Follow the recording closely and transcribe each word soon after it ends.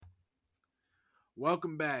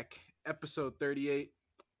Welcome back, episode 38.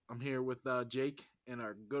 I'm here with Jake and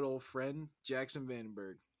our good old friend Jackson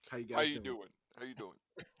Vandenberg. How you How guys you doing? doing? How you doing?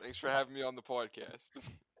 Thanks for having me on the podcast.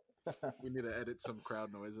 We need to edit some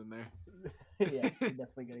crowd noise in there. Yeah, we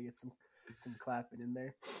definitely gotta get some clapping in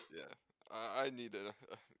there. Yeah, I need an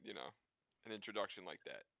introduction like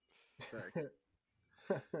that. Facts.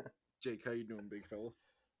 Jake, how you doing, big fella?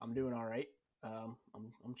 I'm doing all right. I'm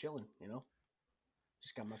chilling.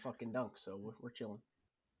 Just got my fucking dunk, so we're chilling.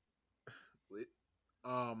 Lit.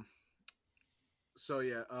 Um. So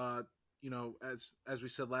yeah. As we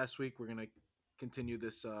said last week, we're gonna continue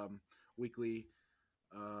this weekly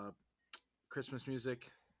Christmas music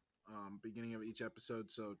beginning of each episode.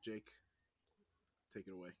 So Jake, take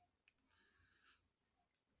it away.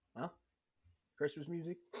 Huh? Christmas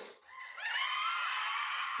music.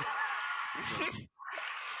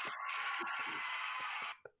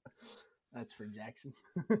 That's for Jackson.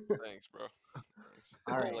 Thanks, bro. Thanks.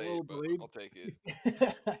 All right. Late, but I'll take it.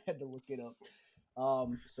 I had to look it up.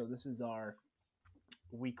 So this is our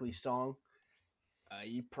weekly song.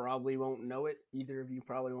 You probably won't know it. Either of you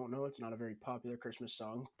probably won't know it. It's not a very popular Christmas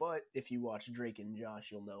song, but if you watch Drake and Josh,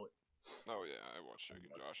 you'll know it. Oh yeah, I watched Drake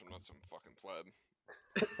and Josh. I'm not some fucking pleb.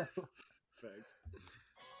 Facts.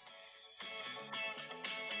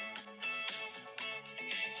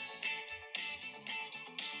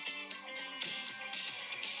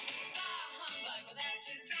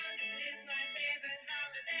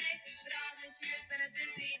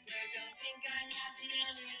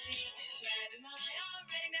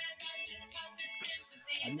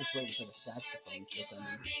 I'm just waiting for the saxophones to come in.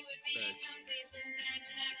 And the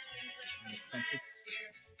trumpets.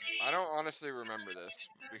 I don't honestly remember this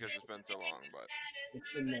because it's been so long, but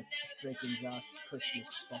It's in the Drake and Josh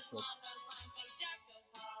Christmas special.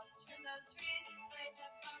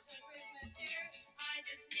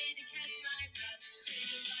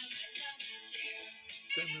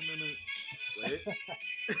 Wait.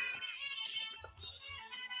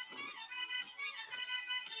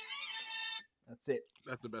 That's it.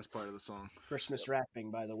 That's the best part of the song. Christmas rapping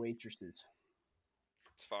by the waitresses.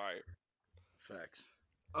 it's fire. Facts.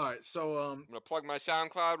 All right, so I'm gonna plug my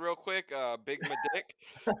SoundCloud real quick. Big Ma Dick.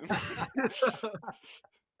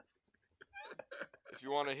 If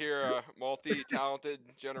you want to hear a multi-talented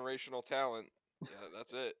generational talent, yeah,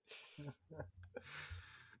 that's it.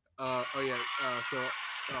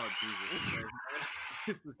 Jesus,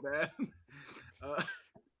 this is bad.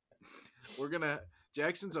 We're gonna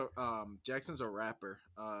Jackson's a rapper.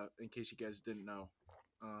 In case you guys didn't know,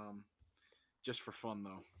 just for fun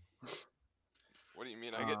though. What do you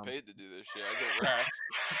mean? I get paid to do this shit. I get racks.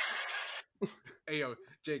 Hey yo,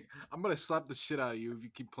 Jake, I'm gonna slap the shit out of you if you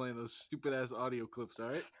keep playing those stupid ass audio clips. All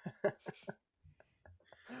right.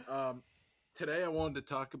 Today I wanted to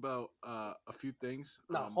talk about a few things.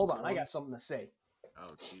 No, hold on. I got something to say.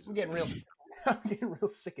 Oh Jesus! I'm getting real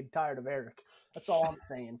sick and tired of Eric. That's all I'm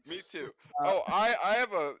saying. Me too. I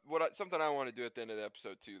have something I want to do at the end of the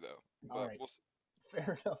episode too, though. But All right. we'll,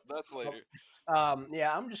 Fair enough. that's later.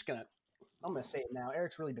 Yeah, I'm gonna say it now.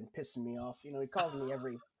 Eric's really been pissing me off. He calls me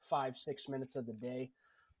every 5-6 minutes of the day.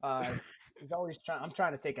 He's always I'm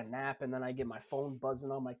trying to take a nap, and then I get my phone buzzing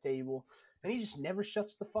on my table, and he just never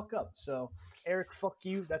shuts the fuck up. So, Eric, fuck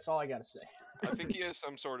you. That's all I gotta say. I think he has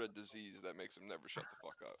some sort of disease that makes him never shut the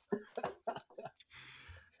fuck up.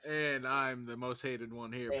 And I'm the most hated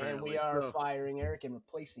one here. And apparently, we are so. firing Eric and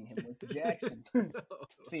replacing him with Jackson.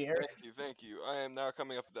 See, Eric. Thank you. I am now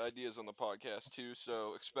coming up with ideas on the podcast too,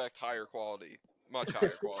 so expect higher quality, much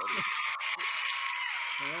higher quality.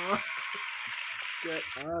 Get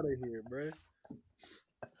out of here, bro.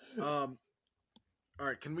 All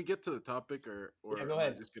right, can we get to the topic, or Yeah, go am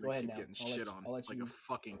ahead. I just Go gonna ahead keep now. getting I'll shit let on you- like a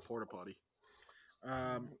fucking porta potty?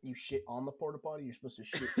 You shit on the porta potty. You're supposed to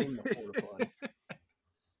shit in the porta potty.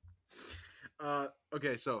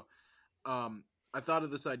 Okay, so I thought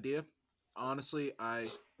of this idea. Honestly, I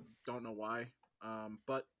don't know why,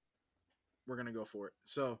 but we're gonna go for it.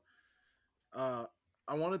 So,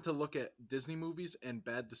 I wanted to look at Disney movies and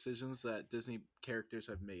bad decisions that Disney characters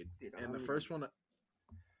have made. Dude, And the I first one,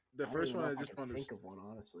 I just wanted think to. of one,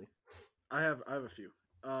 honestly. I have a few.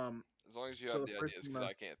 As long as you So have the the first ideas, one, because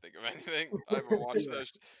I can't think of anything. I haven't watched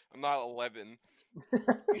those. I'm not 11.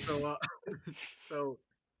 So, so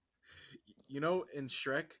in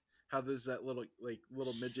Shrek, how there's that little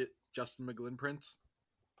midget Justin McGlynn prince.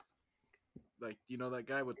 Like, that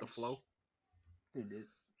guy with the flow. Dude,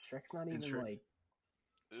 Shrek's not even Shrek. like.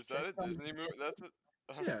 Is that a Disney movie? That's a.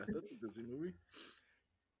 Yeah, that's a Disney movie.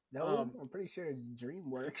 No, I'm pretty sure it's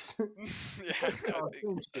DreamWorks. Yeah. Oh,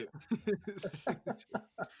 same shit.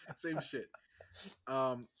 Same shit.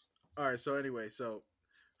 All All right. So anyway, so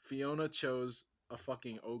Fiona chose a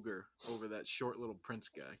fucking ogre over that short little prince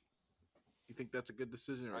guy. You think that's a good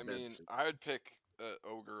decision or a I bad mean, decision? I would pick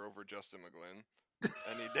Ogre over Justin McGlynn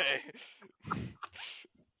any day.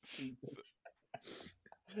 Jesus.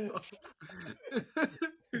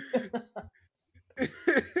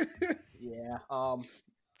 Yeah.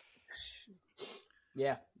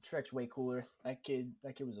 Yeah. Shrek's way cooler. That kid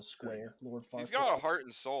was a square. Lord He's got a Farquaad. heart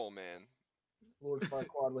and soul, man. Lord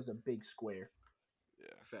Farquaad was a big square.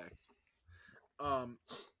 Yeah. Fact.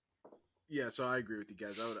 Yeah, so I agree with you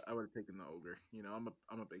guys. I would have taken the ogre. You know, I'm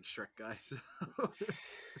a big Shrek guy. So.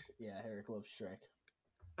 Yeah, Eric loves Shrek.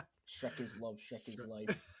 Shrek is love. Shrek is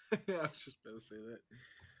life. Yeah, I was just about to say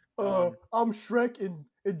that. I'm Shrek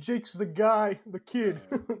and Jake's the guy, the kid.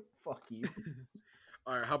 Fuck you.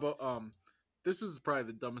 All right, how about this is probably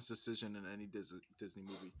the dumbest decision in any Disney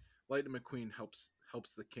movie. Lightning McQueen helps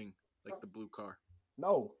the king, like the blue car.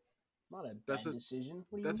 No, not a bad That's a- decision.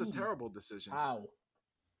 What do you That's a mean? terrible decision. How?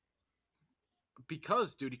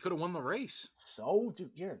 Because, dude, he could have won the race. So, dude,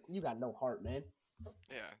 you got no heart, man.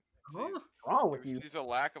 Yeah. Huh? What's wrong with you? He's a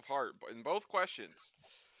lack of heart, but in both questions.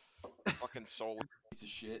 Fucking soul piece of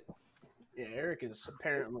shit. Yeah, Eric is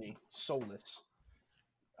apparently soulless.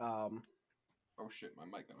 Oh shit, my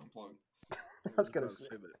mic got unplugged. I was gonna about to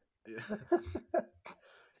say that. Yeah.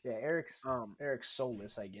 yeah, Eric's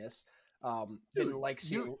soulless, I guess. Didn't like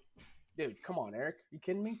seeing. Dude, come on, Eric. You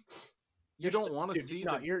kidding me? You don't want to see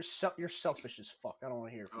No, the... you're selfish as fuck. I don't want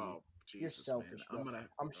to hear from you. Oh, Jesus, You're selfish, man. bro.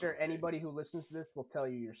 I'm sure okay. anybody who listens to this will tell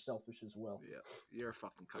you you're selfish as well. Yeah, you're a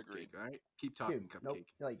fucking cupcake, Agreed. all right? Keep talking, Dude, cupcake. nope.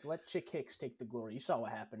 Like, let Chick Hicks take the glory. You saw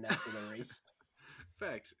what happened after the race.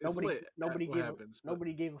 Facts. It's lit Nobody what gave happens,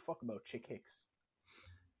 nobody gave a fuck about Chick Hicks.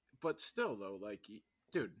 But still, though, like,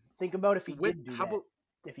 dude. Think about if he did do how that. about...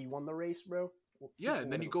 If he won the race, bro. Yeah,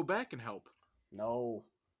 and then you go back and help. No,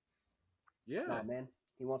 Yeah. no, man.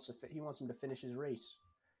 He wants him to finish his race.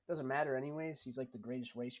 Doesn't matter anyways. He's like the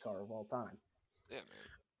greatest race car of all time. Yeah,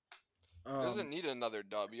 man. He doesn't need another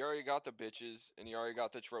dub. He already got the bitches, and he already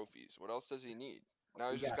got the trophies. What else does he need?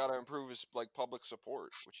 Now he's just got to improve his public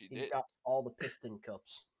support, which he did. Got all the piston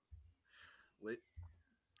cups. Lit.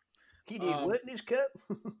 He did what in his cup?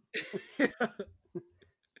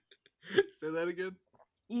 Say that again.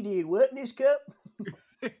 He did what in his cup?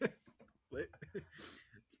 Lit.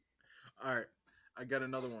 All right, I got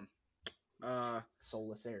another one.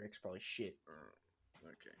 Soulless Eric's probably shit.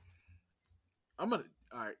 Okay. All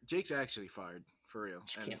right, Jake's actually fired for real.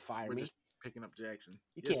 You and can't fire we're me. just picking up Jackson.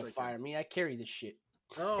 You Yes, can't I fire me. I carry this shit.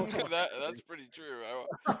 Oh, That's pretty true. I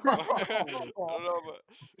don't know, but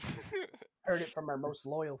Heard it from our most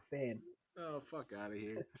loyal fan. oh, fuck out of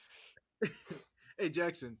here. Hey,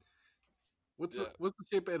 Jackson, what's Yeah. the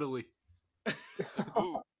shape of Italy?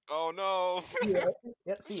 Ooh. Oh no!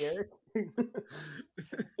 Yeah, see Eric.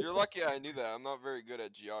 You're lucky I knew that. I'm not very good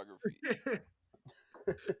at geography.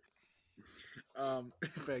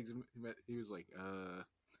 Fags, he was like, a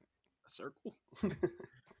circle?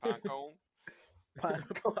 Pine cone? Pine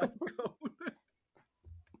Pine cone.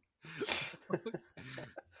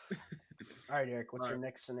 All right, Eric. What's your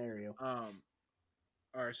next scenario? All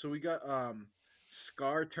right, so we got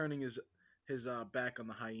Scar turning his back on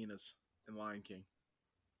the hyenas in Lion King.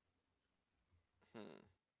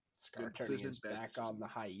 Scar Good turning decision, his bad back decision. on the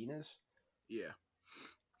hyenas. Yeah.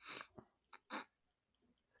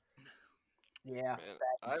 Yeah, Man, bad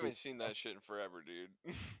I haven't decision. seen that shit in forever, dude.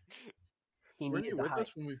 He Were needed you the with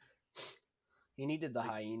us when we? He needed the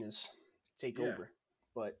hyenas take Yeah. over,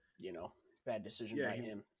 but bad decision Yeah, by he-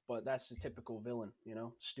 him. But that's the typical villain,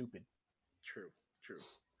 stupid. True.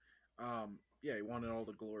 Yeah, he wanted all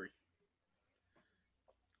the glory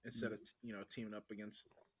instead of teaming up against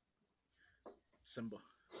Simba.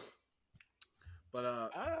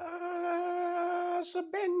 But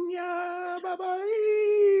Sabenya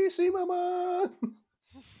babai si mama.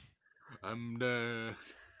 I'm dead.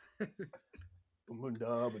 All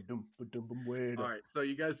All right, so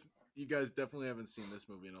you guys definitely haven't seen this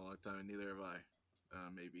movie in a long time, and neither have I.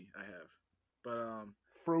 Maybe I have, but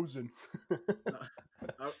Frozen.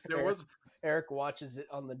 there was. Eric watches it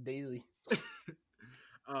on the daily.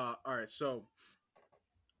 All right, so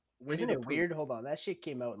Isn't it weird? Hold on, that shit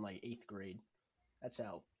came out in like 8th grade. That's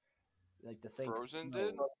how, like, the thing. Frozen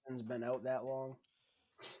did? Frozen's been out that long.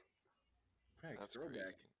 That's crazy.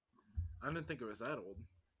 throwback. I didn't think it was that old.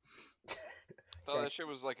 I thought that shit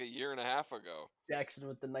was like a year and a half ago. Jackson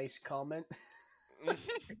with the nice comment.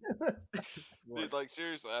 Dude, like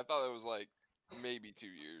seriously, I thought it was like maybe 2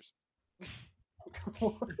 years.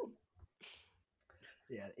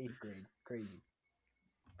 Yeah, 8th grade, crazy.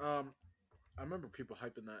 I remember people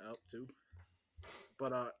hyping that up too.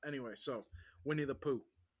 But anyway, so Winnie the Pooh.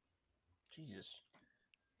 Jesus.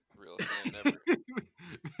 Realest man ever.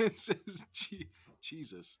 It says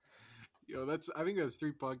Jesus. I think that's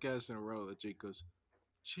 3 podcasts in a row that Jake goes,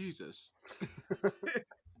 Jesus.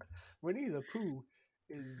 Winnie the Pooh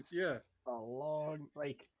is Yeah. a long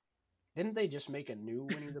didn't they just make a new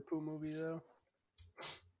Winnie the Pooh movie though?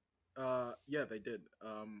 Yeah, they did.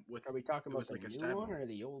 With Are we talking about the like a new sad one or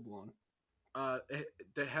the old one?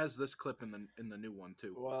 It has this clip in the new one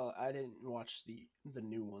too. Well, I didn't watch the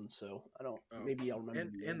new one, so I don't. Oh. Maybe I'll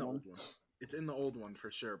remember in the old one. It's in the old one for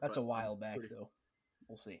sure. That's but a while back though.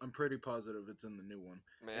 We'll see. I'm pretty positive it's in the new one.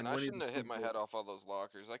 Man, And I Winnie shouldn't the have hit Pooh my goes- head off all those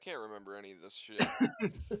lockers. I can't remember any of this shit.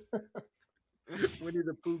 Winnie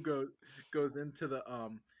the Pooh goes into the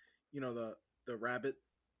the rabbit,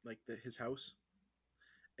 like his house,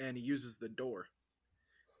 and he uses the door,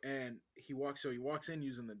 and he walks in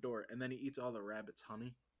using the door, and then he eats all the rabbit's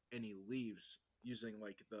honey, and he leaves using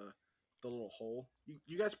like the little hole.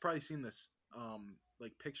 You guys probably seen this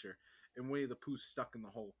like picture, and Winnie the Pooh's stuck in the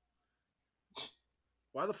hole.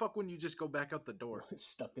 Why the fuck wouldn't you just go back out the door?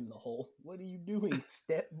 Stuck in the hole. What are you doing,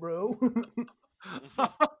 step bro?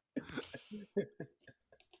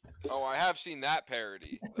 Oh, I have seen that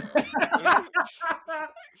parody.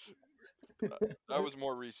 That was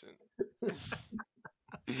more recent.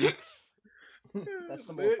 That's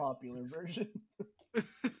the more popular version.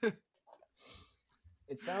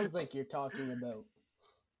 It sounds like you're talking about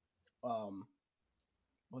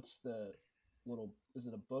what's the little, is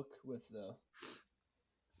it a book with the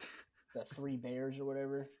 3 bears or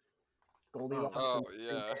whatever? Goldilocks. Oh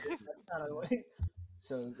yeah.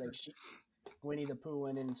 So like Winnie the Pooh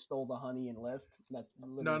went in and stole the honey and left. That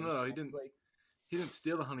No, he didn't. He didn't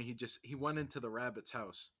steal the honey. He went into the rabbit's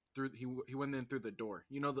house he went in through the door.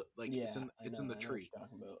 It's in the tree.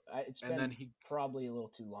 It's and been then he probably a little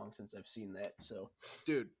too long since I've seen that. So,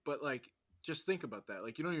 dude, but like, just think about that.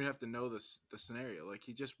 Like, you don't even have to know the scenario. Like,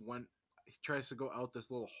 he tries to go out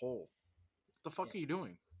this little hole. What the fuck are you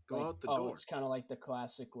doing? Go out the door. It's kind of like the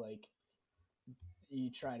classic, like you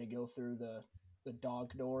try to go through the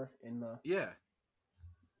dog door in the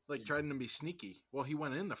like trying to be sneaky. Well, he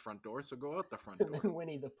went in the front door, so go out the front and door. then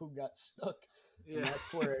Winnie the Pooh got stuck. Yeah, and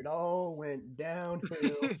that's where it all went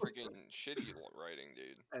downhill. Freaking shitty writing,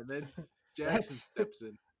 dude. And then Jackson steps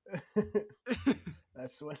in.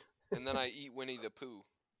 That's when. And then I eat Winnie the Pooh.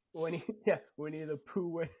 Winnie the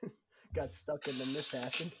Pooh got stuck in the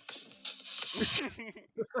mishap.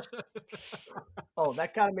 Oh,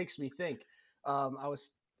 that kind of makes me think.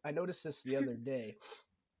 I noticed this the other day.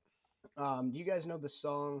 Do you guys know the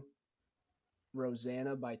song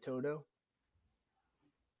Rosanna by Toto?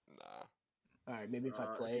 Nah. All right, maybe if I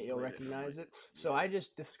If play you it, you'll play it, recognize it. yeah. So I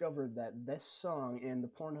just discovered that this song and the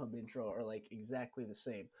Pornhub intro are like exactly the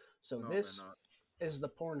same. So No, this they're not. is the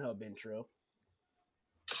Pornhub intro.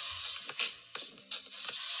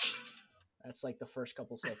 That's like the first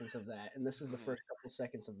couple seconds of that, and this is the first couple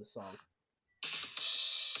seconds of the song.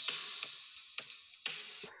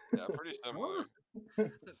 Yeah, pretty similar.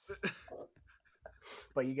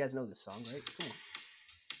 But you guys know this song, right? Come on.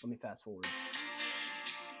 Let me fast forward.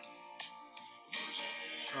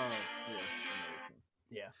 Oh,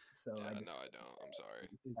 yeah. Yeah. So Yeah, no, I don't. I'm sorry.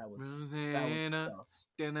 that was Rosanna. sus.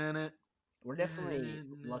 Da-na-na. We're definitely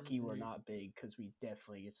lucky we're not big because we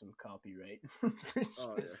definitely get some copyright.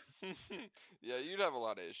 Oh, yeah. Yeah, you'd have a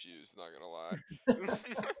lot of issues, not gonna lie.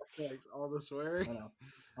 Like, all the swearing? I know.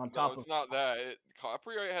 On No, top it's of not that.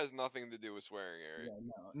 Copyright has nothing to do with swearing, Eric.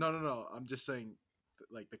 yeah, no, No. I'm just saying,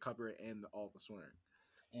 like, the copyright and all the swearing.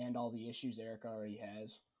 and all the issues Eric already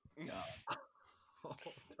has. Oh,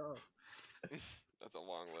 tough. That's a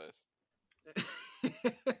long list.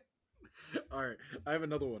 All right, I have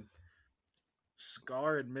another one.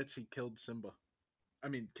 Scar admits he killed Simba. I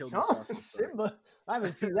mean, killed Oh, Mufasa. sorry. Simba! I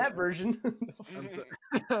haven't seen that version. I'm sorry.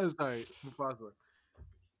 I'm sorry, Mufasa.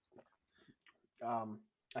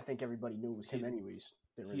 I think everybody knew it was him, anyways.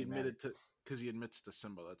 Didn't He really matter. admitted to, because he admits to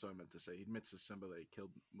Simba. That's what I meant to say. He admits to Simba that he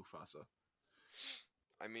killed Mufasa.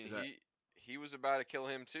 I mean, Is that- he was about to kill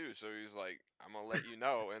him too, so he's like, "I'm gonna let you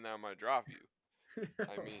know, and then I'm gonna drop you."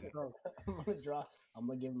 I mean, I'm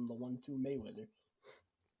gonna give him the 1-2 Mayweather.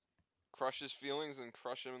 crush his feelings and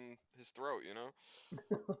crush him his throat. You know.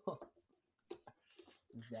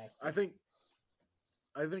 Exactly.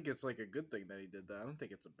 I think it's like a good thing that he did that. I don't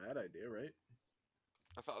think it's a bad idea, right?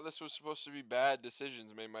 I thought this was supposed to be bad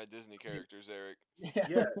decisions made by Disney characters, Eric.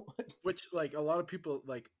 Yeah. Which, like, a lot of people,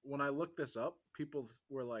 like, when I looked this up, people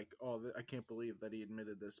were like, "Oh, I can't believe that he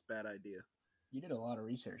admitted this bad idea." You did a lot of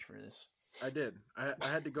research for this. I did. I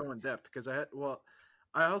had to go in depth because I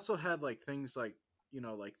also had like things like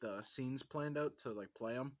like the scenes planned out to like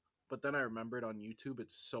play them. But then I remembered on YouTube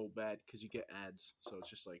it's so bad because you get ads, so it's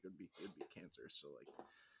just like it'd be cancerous. So like,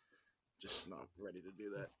 just not ready to do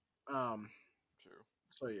that. True.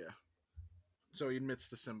 So yeah. So he admits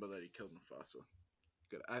to Simba that he killed Mufasa.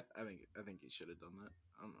 Good. I think he should have done that.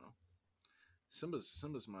 I don't know. Simba's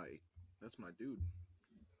that's my dude.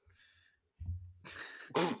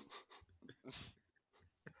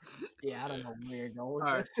 Yeah, I don't know where you're going with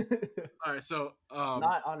All right. this. All right, so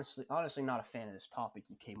not honestly not a fan of this topic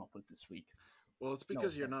you came up with this week. Well, it's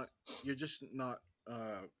because you're just not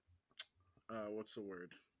what's the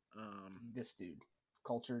word? This dude,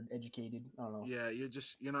 cultured, educated. I don't know. Yeah,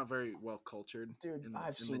 you're not very well cultured. Dude,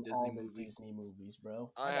 I've seen all the Disney movies,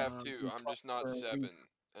 bro. I have too. I'm just not 7 anymore.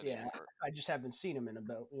 Yeah, I just haven't seen them in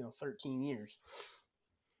about 13 years.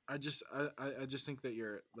 I just think that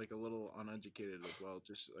you're like a little uneducated as well.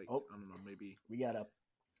 Just like I don't know, maybe we got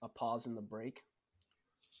a pause in the break.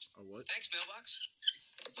 A what? Thanks, mailbox.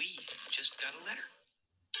 We just got a letter.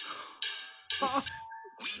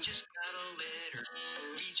 We just got a letter.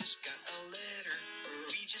 We just got a letter.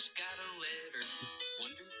 We just got a letter.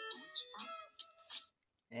 Wonder who it's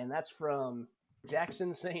from. And that's from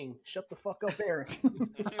Jackson saying, "Shut the fuck up, Eric."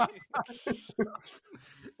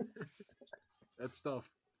 That's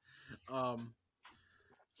tough.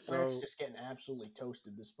 So Eric's just getting absolutely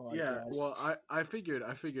toasted this podcast. Yeah, well, I figured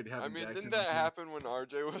having Jackson. Didn't that happen when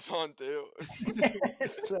RJ was on too?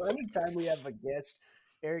 So anytime we have a guest,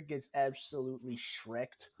 Eric gets absolutely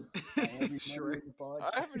shreked. I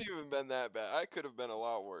haven't even been that bad. I could have been a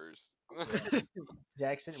lot worse.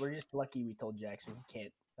 Jackson, we're just lucky we told Jackson he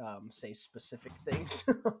can't say specific things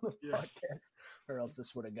on the podcast, or else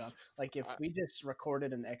this would have gone. Like if we just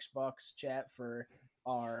recorded an Xbox chat for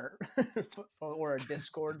our or a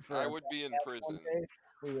Discord for, I would be in prison. Day,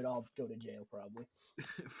 we would all go to jail probably.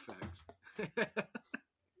 Facts.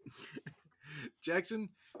 Jackson's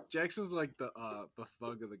like the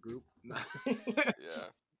thug of the group. Yeah,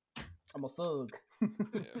 I'm a thug.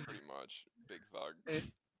 Yeah, pretty much, big thug.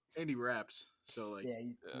 And he raps, so like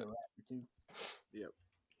he's a rapper too. Yep,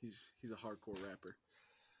 he's a hardcore rapper.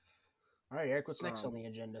 All right, Eric, what's next on the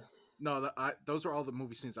agenda? No, those are all the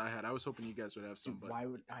movie scenes I had. I was hoping you guys would have some. Dude, but why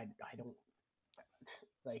would I don't?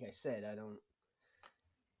 Like I said, I don't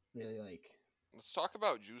really like. Let's talk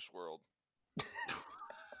about Juice WRLD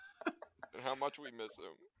and how much we miss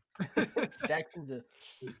him. Jackson's a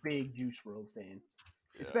big Juice WRLD fan.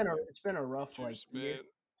 Yeah. It's been a rough year. It's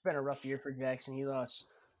been a rough year for Jackson. He lost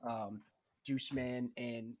Juice Man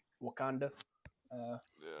and Wakanda.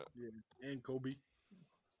 Yeah, and Kobe.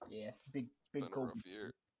 Yeah, big Kobe. Rough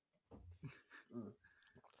year.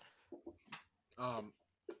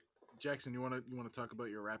 Jackson, you want to talk about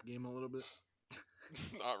your rap game a little bit?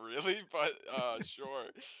 Not really, but sure.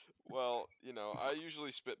 Well, I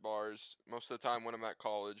usually spit bars most of the time when I'm at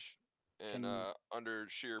college and under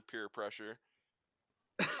sheer peer pressure.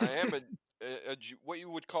 I am a what you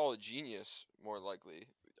would call a genius, more likely.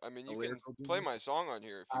 I mean, you can play my song on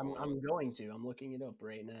here if you want. I'm going to. I'm looking it up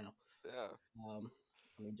right now. Yeah.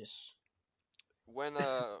 Let me just. When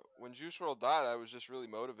Juice WRLD died, I was just really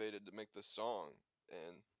motivated to make this song,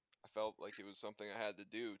 and I felt like it was something I had to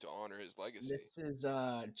do to honor his legacy. This is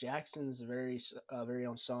Jackson's very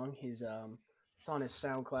own song. It's on his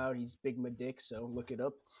SoundCloud. He's Big Madick, so look it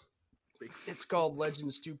up. It's called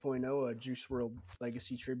Legends 2.0, a Juice WRLD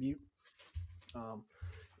legacy tribute.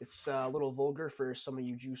 It's a little vulgar for some of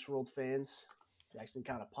you Juice WRLD fans. Jackson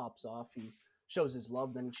kind of pops off. He shows his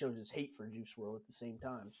love, then he shows his hate for Juice WRLD at the same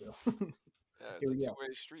time. So. Yeah, it's a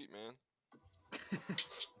two-way street, man.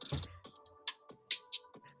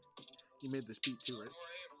 You made this beat too, right?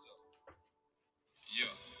 Yeah,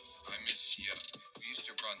 I miss ya. We used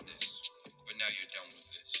to run this, but now you're done with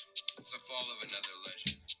this. It's the fall of another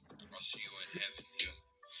legend. I'll see you in heaven, yeah.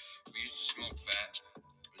 We used to smoke fat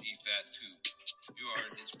and eat fat too. You are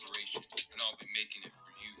an inspiration, and I'll be making it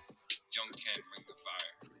for you. Young Ken, bring the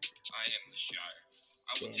fire. I am the Shire.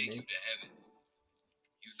 I will take you to heaven.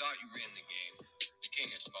 You thought you ran the game. The king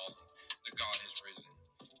has fallen. The god has risen.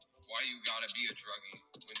 Why you gotta be a druggie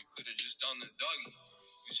when you could have just done the Dougie?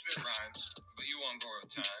 You spit rhymes, but you on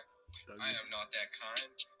borrowed time. I am not that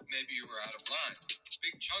kind. Maybe you were out of line.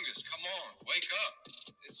 Big Chungus, come on, wake up.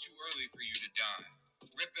 It's too early for you to die.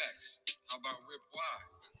 Rip X, how about Rip Y?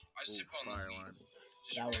 I sip on the weed.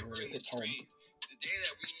 Just remember in the dream, the day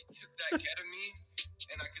that we took that ketamine,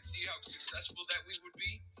 and I could see how successful that we would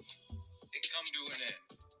be, it come to an end.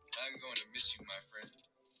 I'm going to miss you, my friend.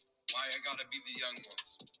 Why I gotta be the young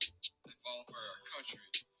ones? I fall for our country.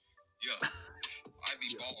 Yeah, I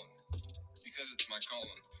be ballin' because it's my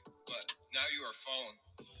calling. But now you are fallen.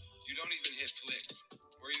 You don't even hit flicks,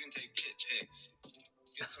 or even take tit pics.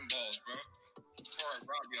 Get some balls, bro, before I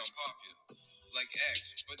rob you on pop you. Like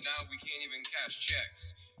X, but now we can't even cash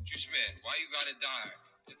checks. Juice Man, why you gotta die?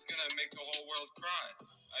 It's gonna make the whole world cry.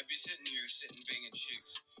 I'd be sitting here, banging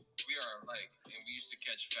chicks. We are alike, and we used to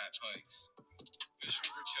catch fat pikes.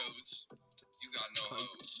 Fishing for toads, you got no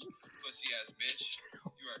hose. Pussy ass bitch,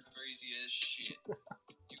 you are crazy as shit.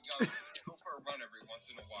 You gotta go for a run every once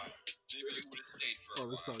in a while. Maybe you would've stayed for a Oh,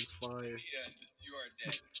 while. this song's fire. In the end, you are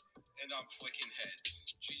dead, and I'm flicking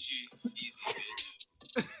heads. GG, easy bitch.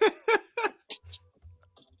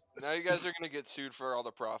 Now you guys are gonna get sued for all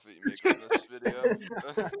the profit you make from this video.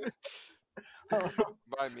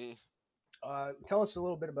 By me. Tell us a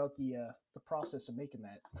little bit about the process of making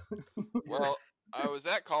that. Well, I was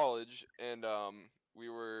at college and we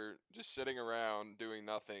were just sitting around doing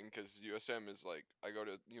nothing because USM is like, I go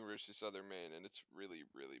to University of Southern Maine and it's really,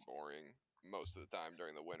 really boring most of the time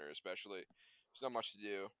during the winter, especially. There's not much to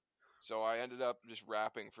do. So I ended up just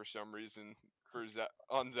rapping for some reason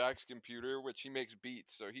on Zach's computer, which he makes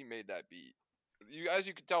beats, so he made that beat. As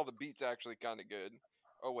you can tell, the beat's actually kind of good.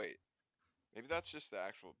 Oh, wait. Maybe that's just the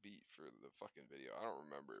actual beat for the fucking video. I don't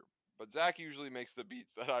remember. But Zach usually makes the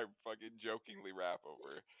beats that I fucking jokingly rap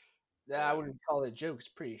over. Yeah, I wouldn't call it a joke. It's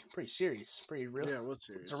pretty serious, pretty real. Yeah, what's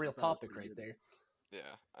serious? It's a real topic right there.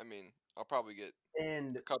 Yeah, I mean, I'll probably get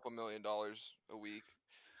And a couple $1 million a week.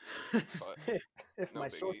 But if no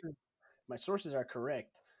my sources are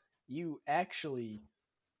correct, you actually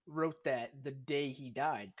wrote that the day he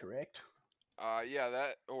died, correct? yeah,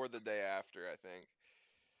 that or the day after, I think.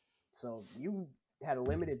 So you had a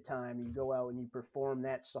limited time. You go out and you perform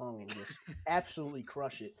that song and just absolutely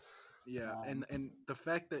crush it. Yeah, and the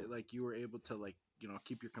fact that like you were able to like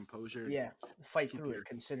keep your composure. Yeah, fight Keep through your- it.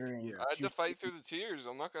 Considering yeah. I had to fight through the tears.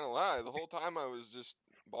 I'm not gonna lie. The whole time I was just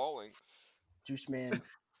bawling. Juice Man,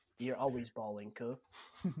 you're always balling, cuh.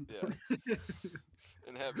 Yeah.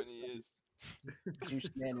 In heaven he is. Juice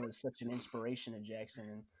Man was such an inspiration to Jackson,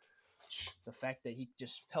 and the fact that he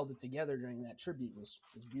just held it together during that tribute was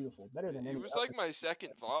beautiful. Better than He any was other. like my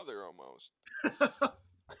second father almost.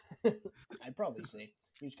 I'd probably say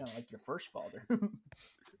he was kind of like your first father.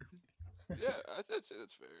 Yeah, I'd say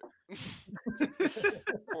that's fair.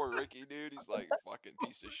 Poor Ricky, dude. He's like a fucking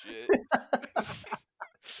piece of shit.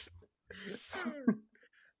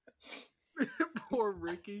 Poor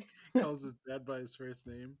Ricky calls his dad by his first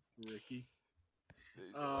name, Ricky.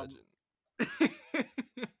 He's a legend.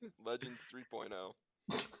 Legends 3.0.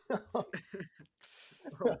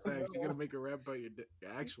 Oh, thanks. You're gonna make a rap about your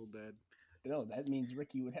actual dad. No, that means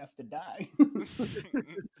Ricky would have to die.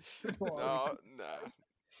 No, nah.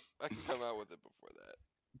 I can come out with it before that.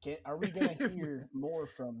 Are we gonna hear more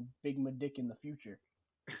from Big Madick in the future?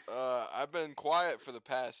 I've been quiet for the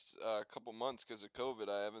past couple months because of COVID.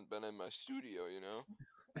 I haven't been in my studio, you know?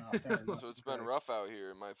 Fair enough. So it's been rough out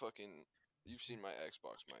here. You've seen my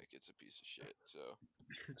Xbox mic. It's a piece of shit,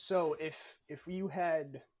 So if you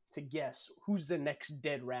had to guess, who's the next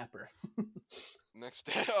dead rapper? Next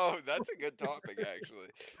day. Oh, that's a good topic, actually.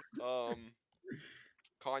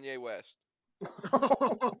 Kanye West.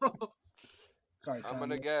 Sorry, I'm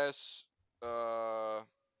gonna Kanye. guess.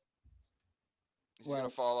 He's Well- gonna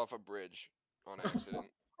fall off a bridge on accident.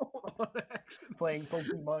 Playing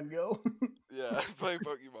Pokemon Go. Yeah, playing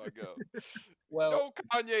Pokemon Go. Well, No,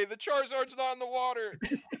 Kanye, the Charizard's not in the water.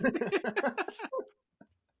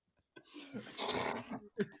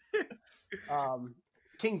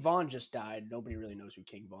 King Von just died. Nobody really knows who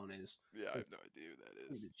King Von is. Yeah, I have no idea who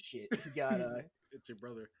that is. Shit, he got It's your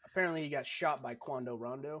brother. apparently he got shot by Quando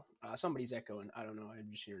Rondo. Somebody's echoing. I don't know. I'm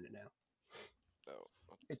just hearing it now. Oh,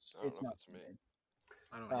 It's I don't it's know not if it's me. bad.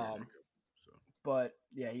 I don't hear an echo, so. But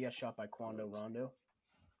yeah, he got shot by Quando Rondo.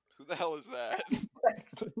 Who the hell is that?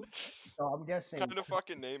 So I'm guessing What kind of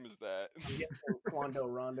fucking name is that? Quando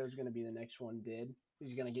Rondo is going to be the next one dead.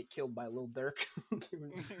 He's going to get killed by Lil Durk.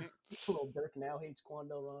 Lil Durk now hates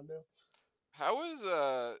Quando Rondo. How is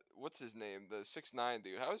what's his name? The 6'9"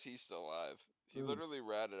 dude. How is he still alive? He literally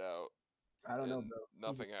ratted out. I don't know, and bro.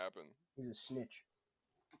 Nothing happened. He's a snitch.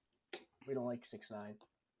 We don't like 6ix9ine.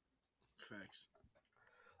 Facts.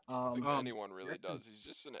 I think Um, anyone really does. He's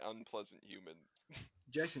just an unpleasant human.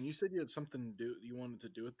 Jackson, you said you had something to do. You wanted to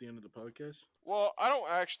do at the end of the podcast. Well,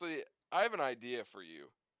 I have an idea for you.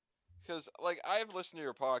 Because, like, I've listened to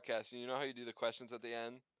your podcast, and you know how you do the questions at the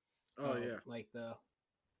end? Oh yeah. like the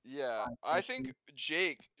Yeah. Fine I think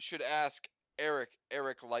Jake should ask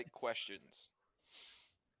Eric-like questions.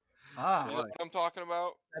 You know what I'm talking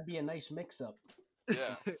about? that'd be a nice mix-up.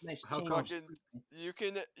 Yeah. Nice How change. come?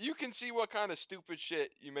 You can see what kind of stupid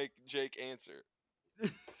shit you make Jake answer.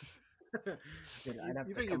 Dude, I'd have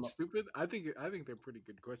You to think come it's stupid? I think they're pretty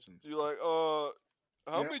good questions. You're like, how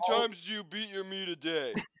They're many all- times do you beat your meat a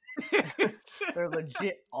day? They're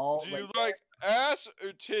legit all. Do you like, like ass or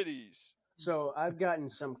titties? So I've gotten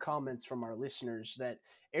some comments from our listeners that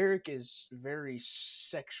Eric is very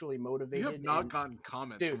sexually motivated. You have not and gotten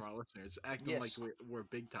comments Dude, from our listeners acting yes. like we're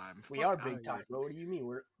big time. we Fuck are outta big time, here. bro. What do you mean?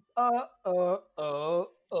 We're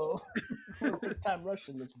we're big time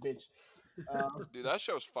rushing this bitch. Dude, that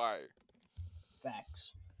show's fire.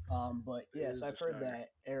 Facts. But It yes, is I've a heard shocker. that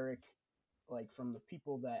Eric, like from the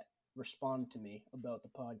people that respond to me about the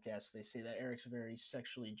podcast, they say that Eric's very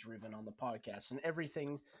sexually driven on the podcast, and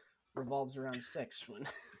everything revolves around sex when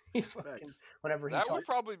he fucking, Facts. whenever he That talks. would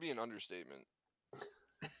probably be an understatement.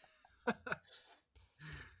 I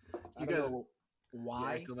You don't guys- know You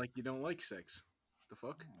why. acting like you don't like sex. The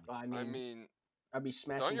fuck? I mean, I mean, I'd be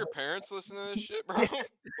smashing. don't your holes- parents listen to this shit, bro?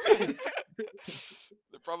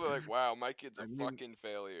 They're probably like, wow, my kid's a I mean- fucking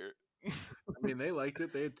failure. I mean, they liked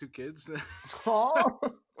it. They had 2 kids. Oh,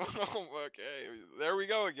 Okay, there we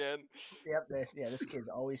go again. yep. Yeah, this kid's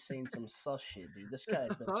always saying some sus shit, dude. This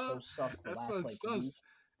guy's been so sus the That's last not like sus. week.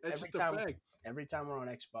 That's Every just time- a fact. Every time we're on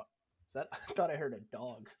Xbox, I thought I heard a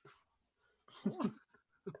dog.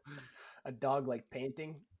 A dog like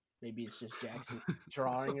panting. Maybe it's just Jackson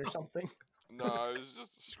drawing or something. No, I was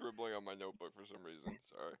just scribbling on my notebook for some reason.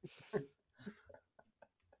 Sorry.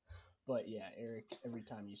 But yeah, Eric, every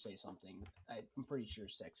time you say something, I'm pretty sure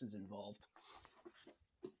sex is involved.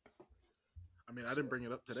 I mean, I didn't bring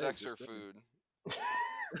it up today. Sex or just food?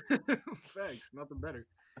 Facts. Nothing better.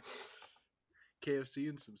 KFC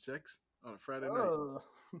and some sex on a Friday night.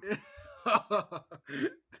 Ugh.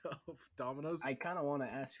 Domino's. I kind of want to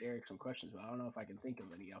ask Eric some questions, but I don't know if I can think of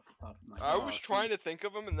any off the top of my I head. was trying to think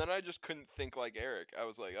of them, and then I just couldn't think like Eric. I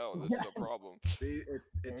was like, oh, this is a problem. See, it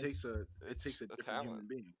Eric's- takes a It's takes a a different talent. human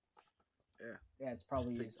being. Yeah, it's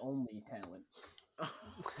probably his takes- only talent.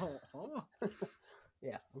 Oh,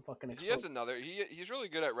 Yeah, I'm fucking. He has another. He's really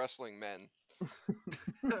good at wrestling men.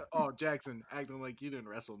 oh, Jackson acting like you didn't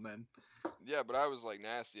wrestle men. Yeah, but I was like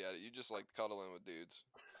nasty at it. You just like cuddling with dudes.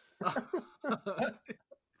 I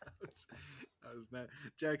was not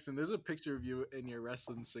Jackson. There's a picture of you in your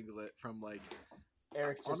wrestling singlet from like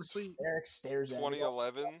Eric just honestly, Eric stares at me.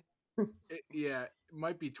 2011. yeah, it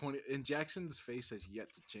might be 20. And Jackson's face has yet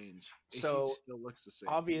to change. So, he still looks the same.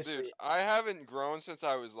 Obviously, Dude, I haven't grown since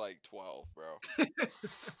I was like 12, bro.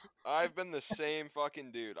 I've been the same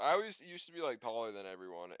fucking dude. I always used to be like taller than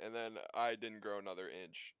everyone, and then I didn't grow another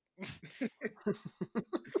inch.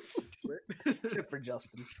 except for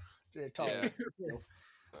Justin. They're taller. Yeah.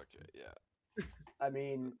 Okay, yeah, I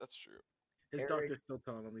mean, that's true. His Eric- doctor's still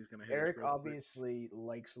telling him he's gonna hit his Eric growth rate. obviously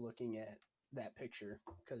likes looking at that picture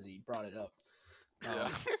because he brought it up. Yeah.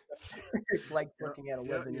 Eric likes Yeah, looking at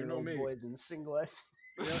yeah, you 11-year-old know me. boys in singlet.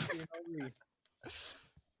 Yeah, you know me.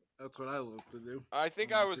 That's what I love to do. I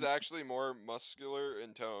think I'm I not was gonna- actually more muscular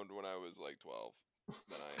and toned when I was like 12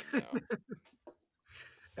 than I am now. I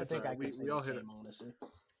That's think I alright. can say We the all hit it. same, honestly.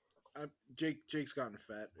 Jake's gotten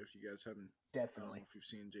fat. If you guys haven't, I don't know Definitely. if you've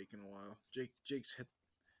seen Jake in a while. Jake's hit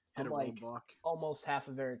I'm a like- roadblock. Almost half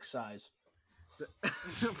of Eric's size.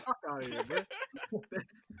 Fuck out of here, bro.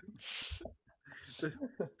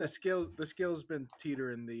 The scale's been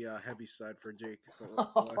teetering the heavy side for Jake for the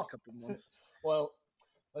last couple months. Well,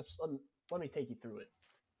 let me take you through it.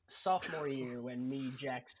 Sophomore year, when me,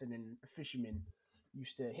 Jackson, and Fisherman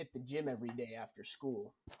used to hit the gym every day after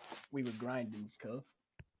school, we were grinding, cuh.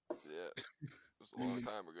 Yeah, it was a long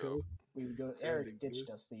time ago. We would go. Grinding, Eric ditched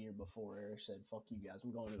cuh. us the year before. Eric said, "Fuck you guys,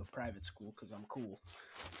 I'm going to a private school because I'm cool."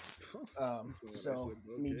 That's not what I So said,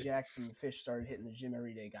 but me, okay. Jackson, and Fish started hitting the gym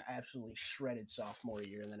every day. Got absolutely shredded sophomore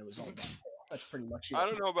year, and then it was all downhill. That's pretty much it. I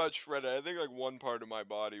don't know about shredded. I think like one part of my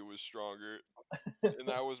body was stronger, and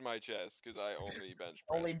that was my chest because I only bench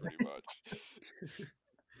press Only pretty much.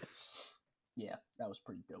 Yeah, that was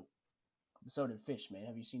pretty dope. So did Fish, man.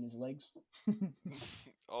 Have you seen his legs?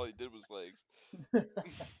 All he did was legs.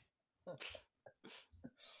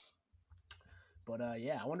 But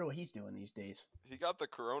yeah, I wonder what he's doing these days. He got the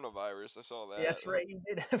coronavirus. I saw that. That's right, he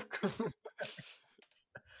did have coronavirus.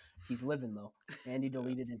 He's living though, and he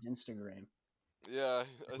deleted his Instagram. Yeah,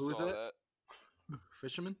 I Who was saw that? that.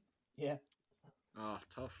 Fisherman? Yeah, Oh,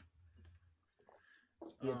 tough.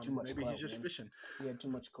 He had too much Maybe clout, he's just man. fishing. he had too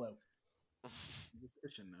much clout. He's just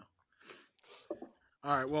fishing now.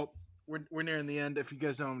 All right. Well, we're nearing the end. If you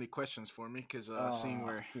guys don't have any questions for me, because seeing Aw,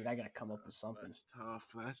 where dude, I gotta come up with something. that's tough.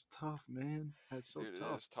 That's tough, man. That's so Dude, it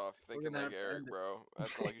tough. is tough thinking gonna like have to Eric, end it. bro. I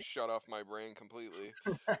have to like shut off my brain completely.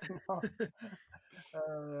 Uh,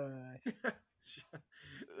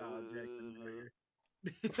 Oh, Jackson, over here.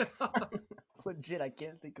 Legit, I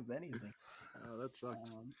can't think of anything. Oh, that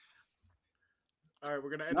sucks. Um, All right, we're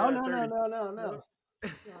gonna end no, it no, at 30. no, no, no, no,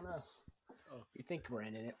 no. Oh. You think we're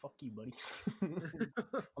ending it? Fuck you, buddy.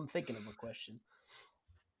 I'm thinking of a question.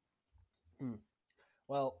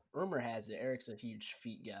 Well, rumor has it Eric's a huge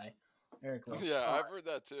feet guy. Eric loves Yeah, I've heard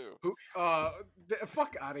that too. Who?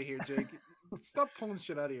 Fuck out of here, Jake. Stop pulling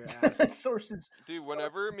shit out of your ass. sources. Dude,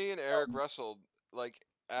 whenever me and Eric wrestled, like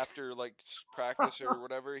after like practice or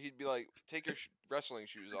whatever, he'd be like, "Take your wrestling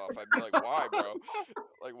shoes off." I'd be like, "Why, bro?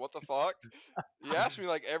 Like, what the fuck?" He asked me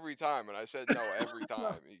like every time, and I said no every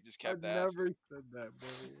time. He just kept I've asking. never said that,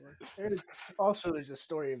 bro. Eric, also, there's a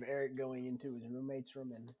story of Eric going into his roommate's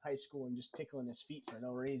room in high school and just tickling his feet for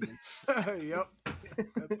no reason. Yep,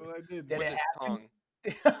 that's what I did. Did With it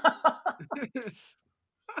his happen? tongue.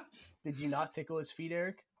 Did you not tickle his feet,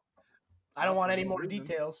 Eric? I don't want any more reason.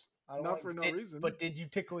 details. I don't Not want, for no did- reason. But did you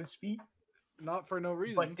tickle his feet? Not for no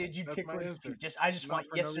reason. But did you That's tickle my his answer. feet? I just Not want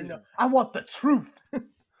for yes no or no. reason. I want the truth.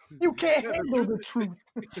 You can't Yeah, the handle the truth.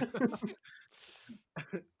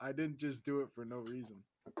 I didn't just do it for no reason.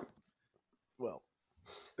 Well,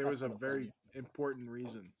 There that's was a what I'll tell very you. important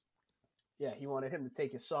reason. Yeah, he wanted him to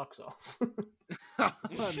take his socks off. No, fuck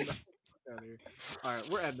outta here. All right,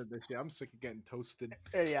 we're ending this shit. I'm sick of getting toasted.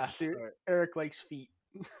 Yeah, dude. All right. Eric likes feet.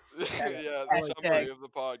 Yeah, the Hashtag- summary of the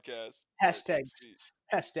podcast. Hashtag Feet.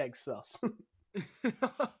 hashtag sus.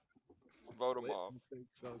 Vote him Lit off. and sick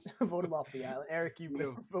sauce. Vote him off the island. Eric, you've been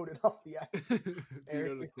Yo. voted off the island. Vito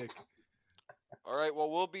Eric, the Thick. All right, well,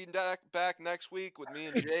 we'll be back next week with me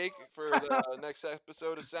and Jake for the next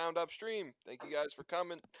episode of Sound Upstream. Thank you guys for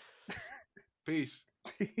coming. Peace.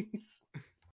 Peace.